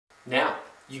Now,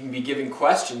 you can be given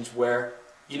questions where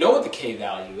you know what the K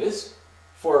value is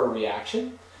for a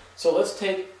reaction. So let's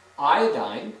take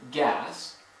iodine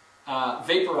gas,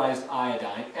 vaporized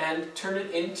iodine, and turn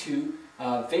it into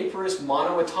vaporous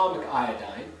monoatomic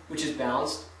iodine, which is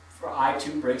balanced for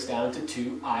I2 breaks down into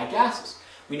two I gases.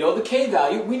 We know the K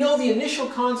value, we know the initial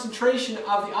concentration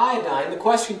of the iodine. The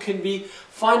question can be,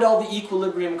 find all the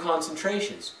equilibrium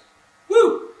concentrations.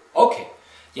 Woo! Okay,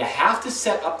 you have to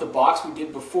set up the box we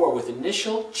did before with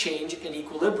initial, change, and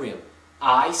equilibrium.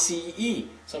 ICE.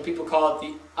 Some people call it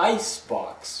the ice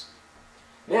box.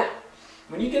 Now,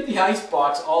 when you get the ice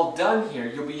box all done here,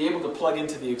 you'll be able to plug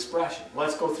into the expression.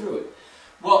 Let's go through it.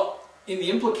 Well,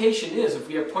 the implication is if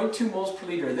we have 0.2 moles per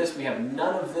liter of this, we have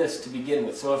none of this to begin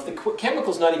with. So if the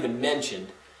chemical's not even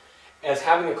mentioned as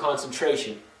having a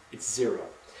concentration, it's zero.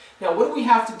 Now what do we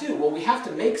have to do? Well, we have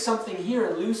to make something here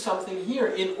and lose something here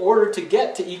in order to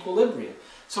get to equilibrium.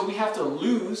 So we have to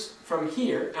lose from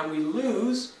here, and we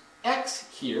lose x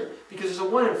here because there's a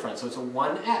 1 in front, so it's a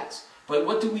 1x. But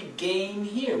what do we gain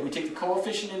here? We take the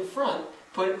coefficient in front,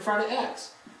 put it in front of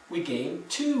x. We gain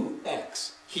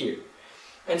 2x here.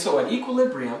 And so at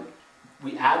equilibrium,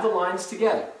 we add the lines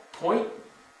together.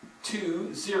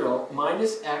 0.20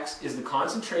 minus x is the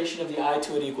concentration of the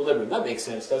I2 at equilibrium. That makes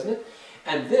sense, doesn't it?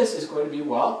 And this is going to be,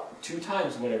 well, 2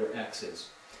 times whatever x is.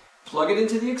 Plug it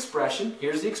into the expression.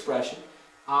 Here's the expression.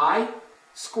 I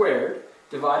squared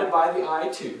divided by the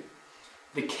I2.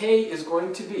 The k is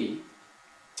going to be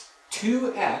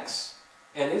 2x,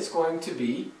 and it's going to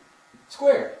be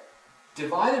squared,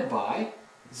 divided by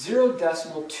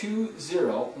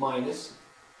 0.20 minus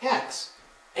x.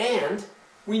 And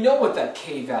we know what that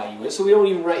k value is, so we don't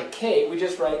even write k, we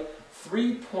just write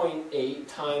 3.8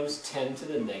 times 10 to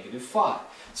the negative 5.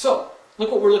 So,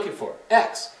 look what we're looking for,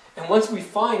 x. And once we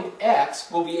find x,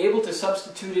 we'll be able to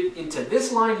substitute it into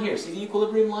this line here. See the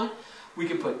equilibrium line? We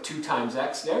can put 2 times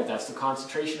x there, that's the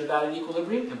concentration of that at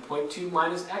equilibrium, and 0.2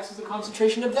 minus x is the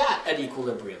concentration of that at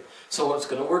equilibrium. So it's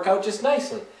going to work out just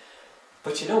nicely.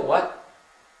 But you know what?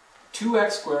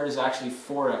 2x squared is actually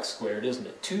 4x squared, isn't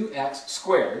it? 2x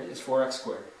squared is 4x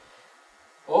squared.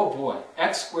 Oh boy,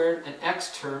 x squared, an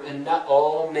x term, and not,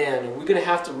 oh man, are we going to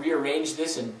have to rearrange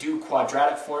this and do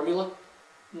quadratic formula?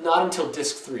 Not until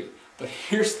disc 3. But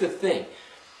here's the thing.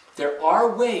 There are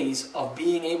ways of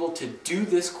being able to do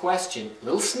this question, a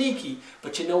little sneaky,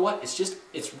 but you know what? It's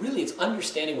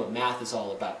understanding what math is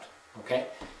all about, okay?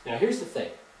 Now here's the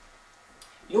thing.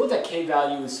 You know what that k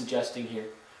value is suggesting here?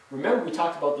 Remember we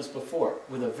talked about this before.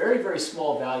 With a very, very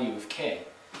small value of k,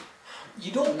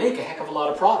 you don't make a heck of a lot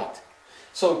of product.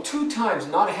 So 2 times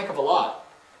not a heck of a lot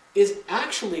is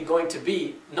actually going to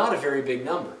be not a very big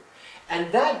number.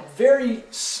 And that very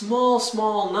small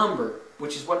number,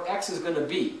 which is what x is going to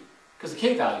be, because the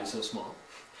k value is so small,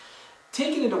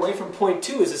 taking it away from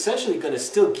 0.2 is essentially going to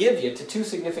still give you, to 2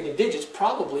 significant digits,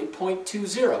 probably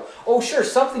 0.20. Oh sure,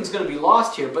 something's going to be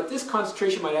lost here, but this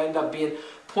concentration might end up being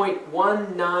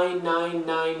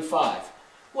 0.19995.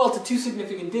 Well, to 2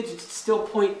 significant digits, it's still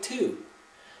 0.2.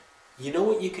 You know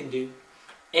what you can do?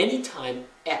 Anytime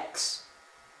x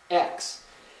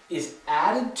is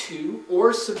added to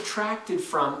or subtracted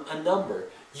from a number,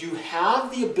 you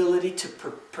have the ability to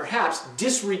perhaps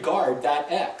disregard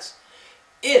that x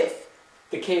if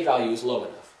the k value is low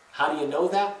enough. How do you know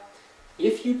that?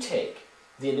 If you take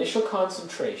the initial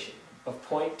concentration of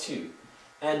 0.2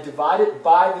 and divide it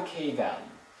by the k value,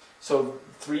 so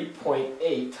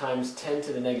 3.8 times 10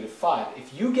 to the negative 5,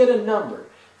 if you get a number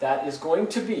that is going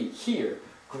to be here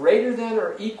greater than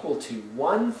or equal to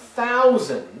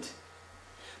 1,000,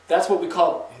 that's what we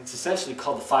call, it's essentially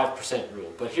called the 5%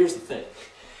 rule. But here's the thing.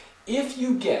 If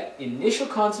you get initial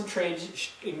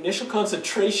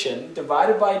concentration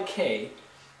divided by k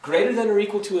greater than or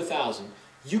equal to 1,000,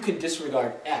 you can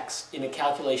disregard x in a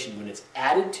calculation when it's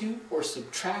added to or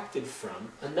subtracted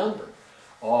from a number.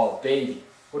 Oh baby,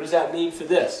 what does that mean for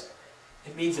this?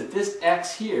 It means that this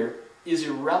x here is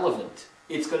irrelevant.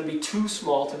 It's going to be too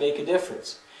small to make a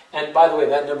difference. And by the way,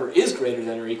 that number is greater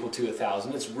than or equal to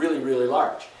 1,000. It's really, really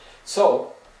large.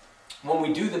 So when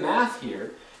we do the math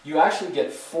here, you actually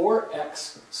get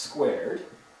 4x squared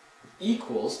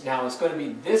equals, now it's going to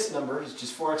be this number, it's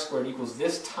just 4x squared equals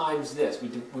this times this. We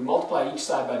multiply each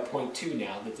side by 0.2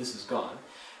 now that this is gone.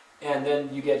 And then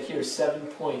you get here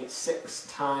 7.6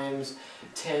 times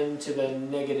 10 to the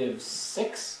negative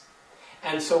 6.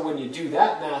 And so when you do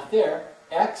that math there,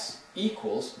 x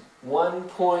equals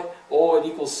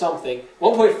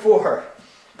 1.4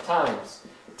 times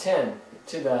 10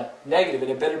 to the negative,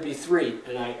 and it better be 3,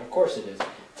 and of course it is,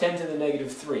 10 to the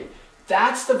negative 3.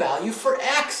 That's the value for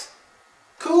x.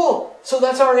 Cool. So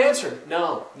that's our answer.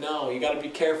 No, you got to be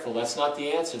careful. That's not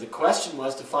the answer. The question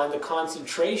was to find the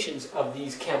concentrations of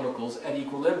these chemicals at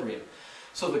equilibrium.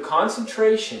 So the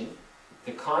concentration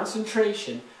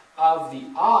of the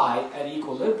I at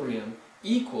equilibrium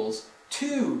equals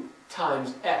 2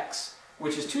 times X,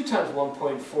 which is 2 times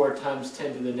 1.4 times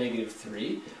 10 to the negative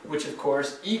 3, which of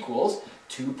course equals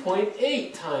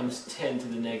 2.8 times 10 to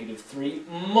the negative 3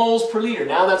 moles per liter.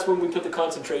 Now that's when we put the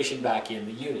concentration back in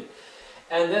the unit.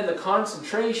 And then the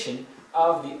concentration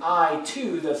of the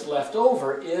I2 that's left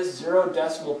over is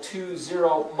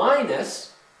 0.20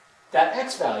 minus that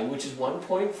X value, which is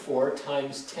 1.4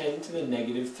 times 10 to the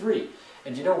negative 3.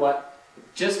 And you know what?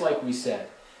 Just like we said,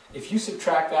 if you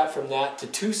subtract that from that to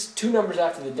two numbers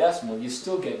after the decimal, you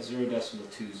still get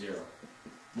 0.20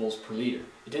 moles per liter.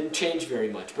 It didn't change very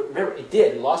much, but remember, it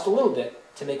did. It lost a little bit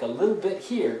to make a little bit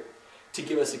here to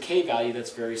give us a K value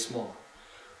that's very small.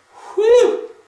 Whew!